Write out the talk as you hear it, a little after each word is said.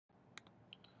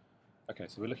Okay,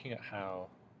 so we're looking at how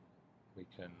we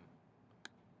can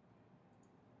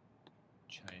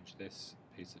change this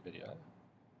piece of video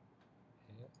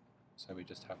here. So we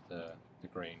just have the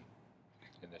green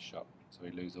in this shot, so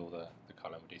we lose all the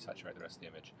colour and we desaturate the rest of the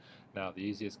image. Now the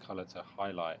easiest colour to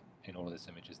highlight in all of this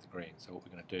image is the green, so what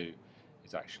we're going to do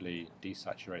is actually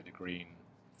desaturate the green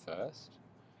first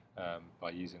by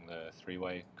using the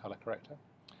three-way colour corrector,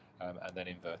 and then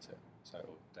invert it, so it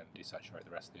will then desaturate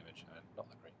the rest of the image and not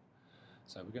the green.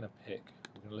 So we're going to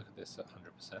look at this at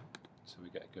 100%, so we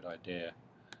get a good idea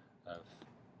of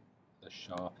the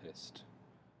sharpest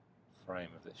frame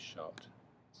of this shot.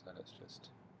 So let's just,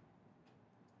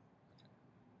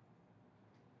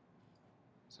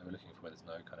 so we're looking for where there's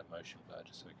no kind of motion blur,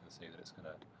 just so we can see that it's going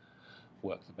to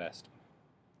work the best.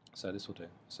 So this will do.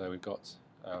 So we've got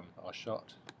our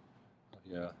shot of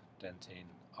your dentine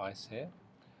ice here.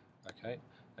 Okay,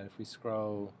 and if we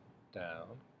scroll down,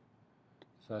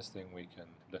 the first thing we can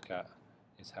look at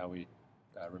is how we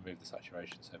remove the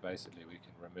saturation. So basically we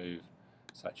can remove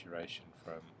saturation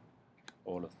from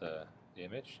all of the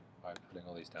image by pulling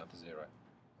all these down to 0. Okay,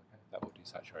 that will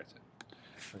desaturate it.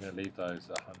 We're going to leave those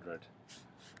at 100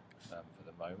 for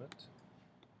the moment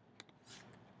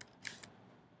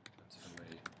until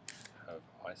we have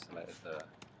isolated the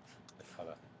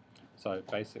colour. So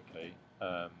basically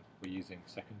we're using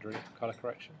secondary colour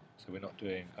correction, so we're not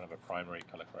doing kind of a primary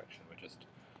colour correction, we're just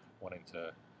wanting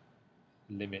to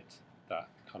limit that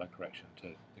colour correction to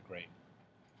the green.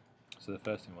 So the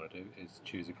first thing we want to do is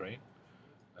choose a green.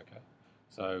 Okay,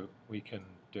 so we can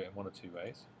do it in one of two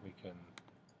ways. We can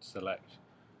select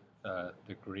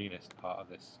the greenest part of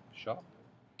this shot,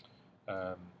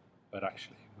 but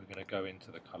actually we're going to go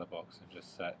into the colour box and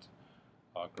just set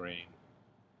our green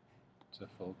to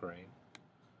full green,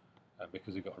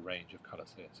 because we've got a range of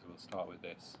colours here, so we'll start with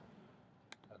this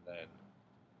and then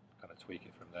kind of tweak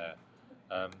it from there.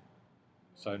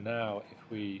 So now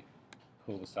if we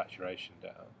pull the saturation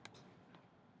down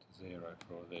to 0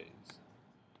 for all these,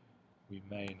 we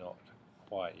may not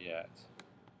quite yet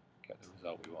get the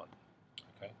result we want.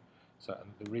 Okay, so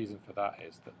and the reason for that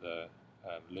is that the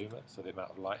lumen, so the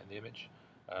amount of light in the image,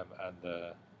 and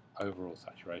the overall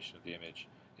saturation of the image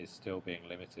is still being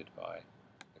limited by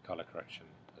the colour correction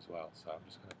as well. So I'm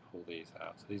just going to pull these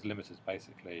out. So these limiters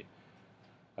basically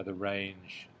are the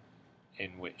range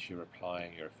in which you're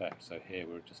applying your effect. So here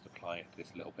we're just applying it to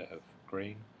this little bit of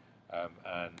green,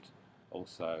 and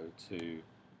also to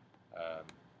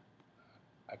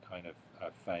a kind of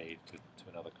fade to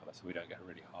another colour, so we don't get a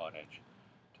really hard edge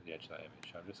to the edge of that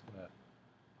image. So I'm just going to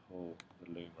pull the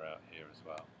loomer out here as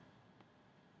well.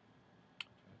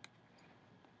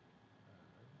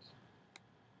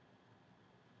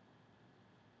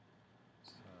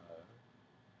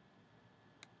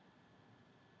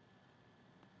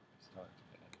 Starting to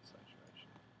get any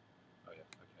saturation. Oh yeah,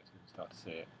 okay, so we can start to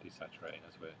see it desaturating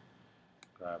as we're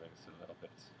grabbing some little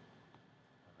bits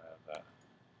around that.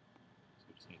 So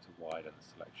we just need to widen the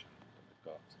selection that we've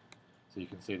got. So you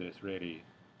can see that it's really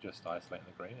just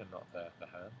isolating the green and not the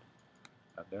hand.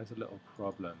 And there's a little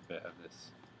problem bit of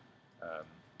this up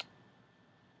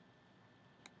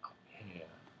here.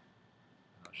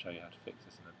 And I'll show you how to fix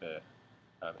this in a bit,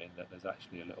 in that there's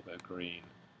actually a little bit of green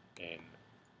in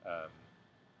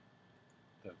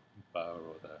the bow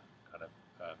or the kind of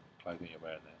clothing you're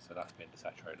wearing there, so that's been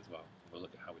desaturated as well. We'll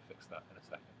look at how we fix that in a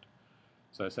second.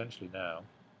 So essentially now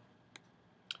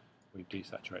we've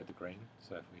desaturated the green,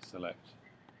 so if we select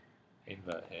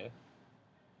invert here,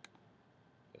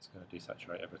 it's going to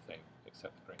desaturate everything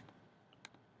except the green.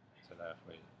 So now if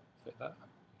we fit that,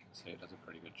 you can see it does a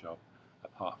pretty good job,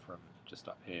 apart from just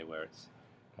up here where it's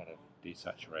kind of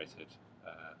desaturated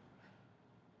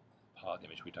part of the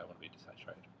image we don't want to be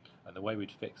desaturated. And the way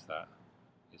we'd fix that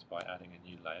is by adding a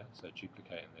new layer, so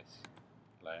duplicating this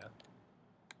layer. Okay,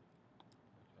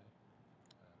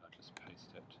 and I'll just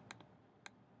paste it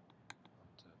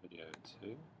onto video 2.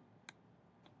 Okay.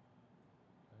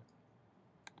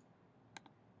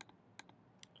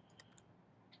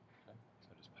 Okay, so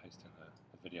just pasting the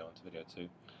video onto video 2.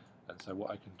 And so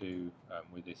what I can do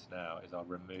with this now is I'll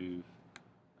remove,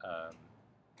 kind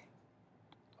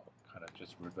of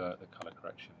just revert the colour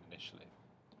correction initially.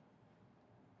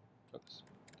 Oops,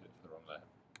 did it for the wrong layer.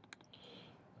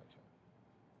 Okay.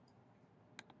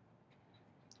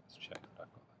 Let's check that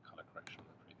I've got that colour correction on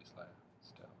the previous layer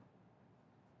still.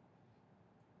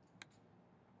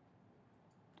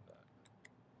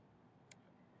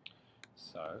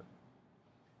 So,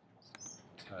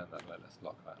 turn that layer, let's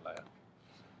lock that layer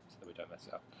so that we don't mess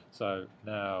it up. So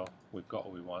now we've got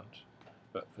what we want,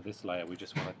 but for this layer we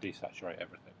just want to desaturate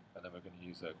everything, and then we're going to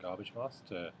use a garbage mask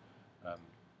to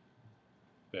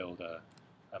build a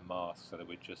mask so that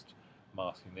we're just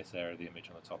masking this area of the image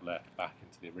on the top left back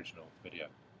into the original video.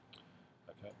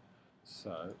 Okay,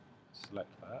 so select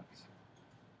that,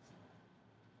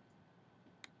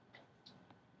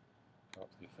 go up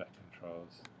to the effect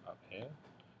controls up here,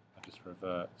 and just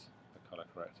revert the color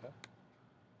corrector,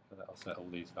 and that'll set all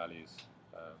these values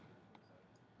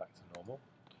back to normal.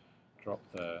 Drop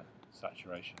the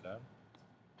saturation down.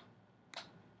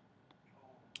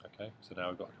 Okay, so now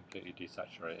we've got a completely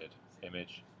desaturated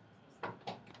image.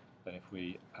 Then if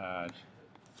we add,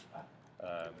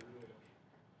 it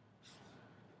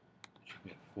should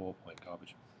be a 4-point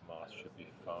garbage mask, should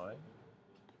be fine.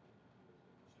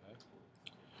 Okay.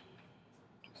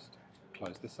 Just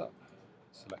close this up,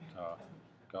 select our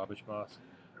garbage mask,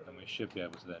 and we should be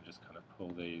able to then just kind of pull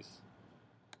these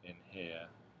in here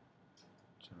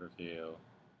to reveal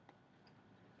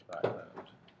the background,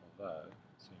 although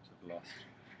it seems to have lost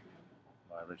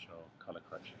my original colour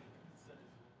correction.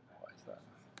 Why is that?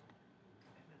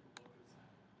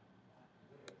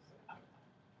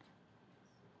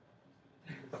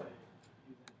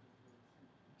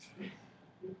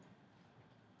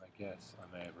 I guess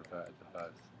I may have reverted them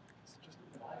both. Let's just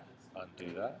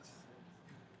undo that.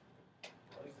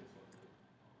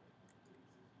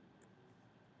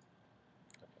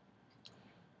 Okay.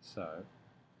 So, what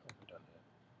have we done here?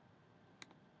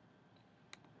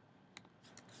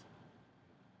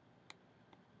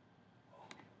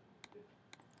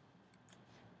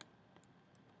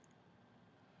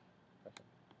 Okay.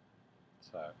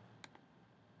 So,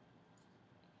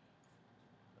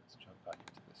 let's jump back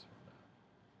into this one now.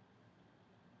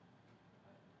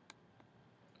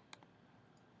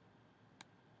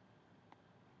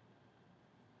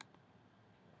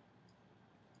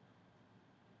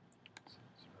 So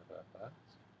let's revert that.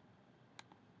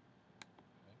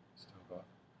 Okay, still got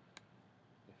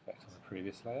the effect on the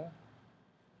previous layer.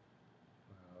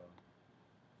 We'll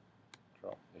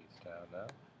drop these down now.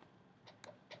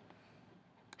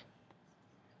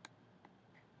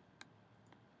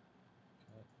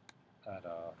 Okay, add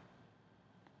our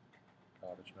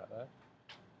garbage mat there.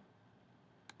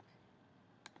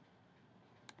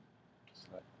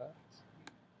 Select that.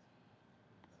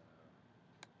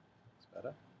 Looks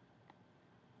better.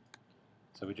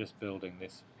 So we're just building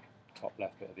this top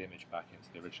left bit of the image back into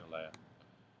the original layer.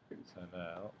 So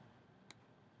now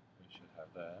we should have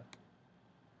there,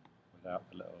 without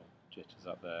the little jitters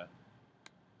up there,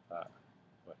 that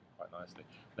working quite nicely.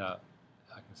 Now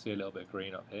I can see a little bit of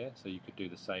green up here, so you could do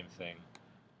the same thing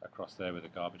across there with a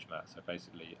garbage mat. So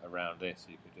basically around this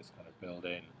you could just kind of build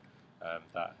in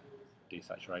that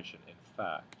desaturation. In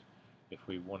fact, if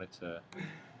we wanted to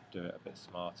do it a bit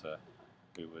smarter,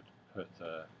 we would put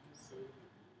the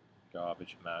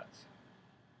garbage mat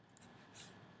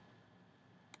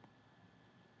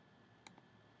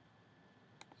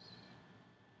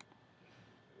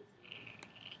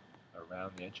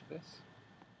around the edge of this.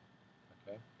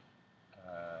 Okay.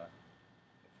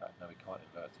 In fact, no, we can't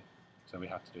invert it. So we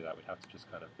have to do that. We have to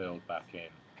just kind of build back in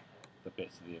the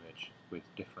bits of the image with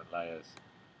different layers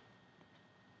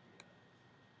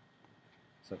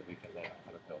so that we can then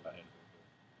kind of build that in.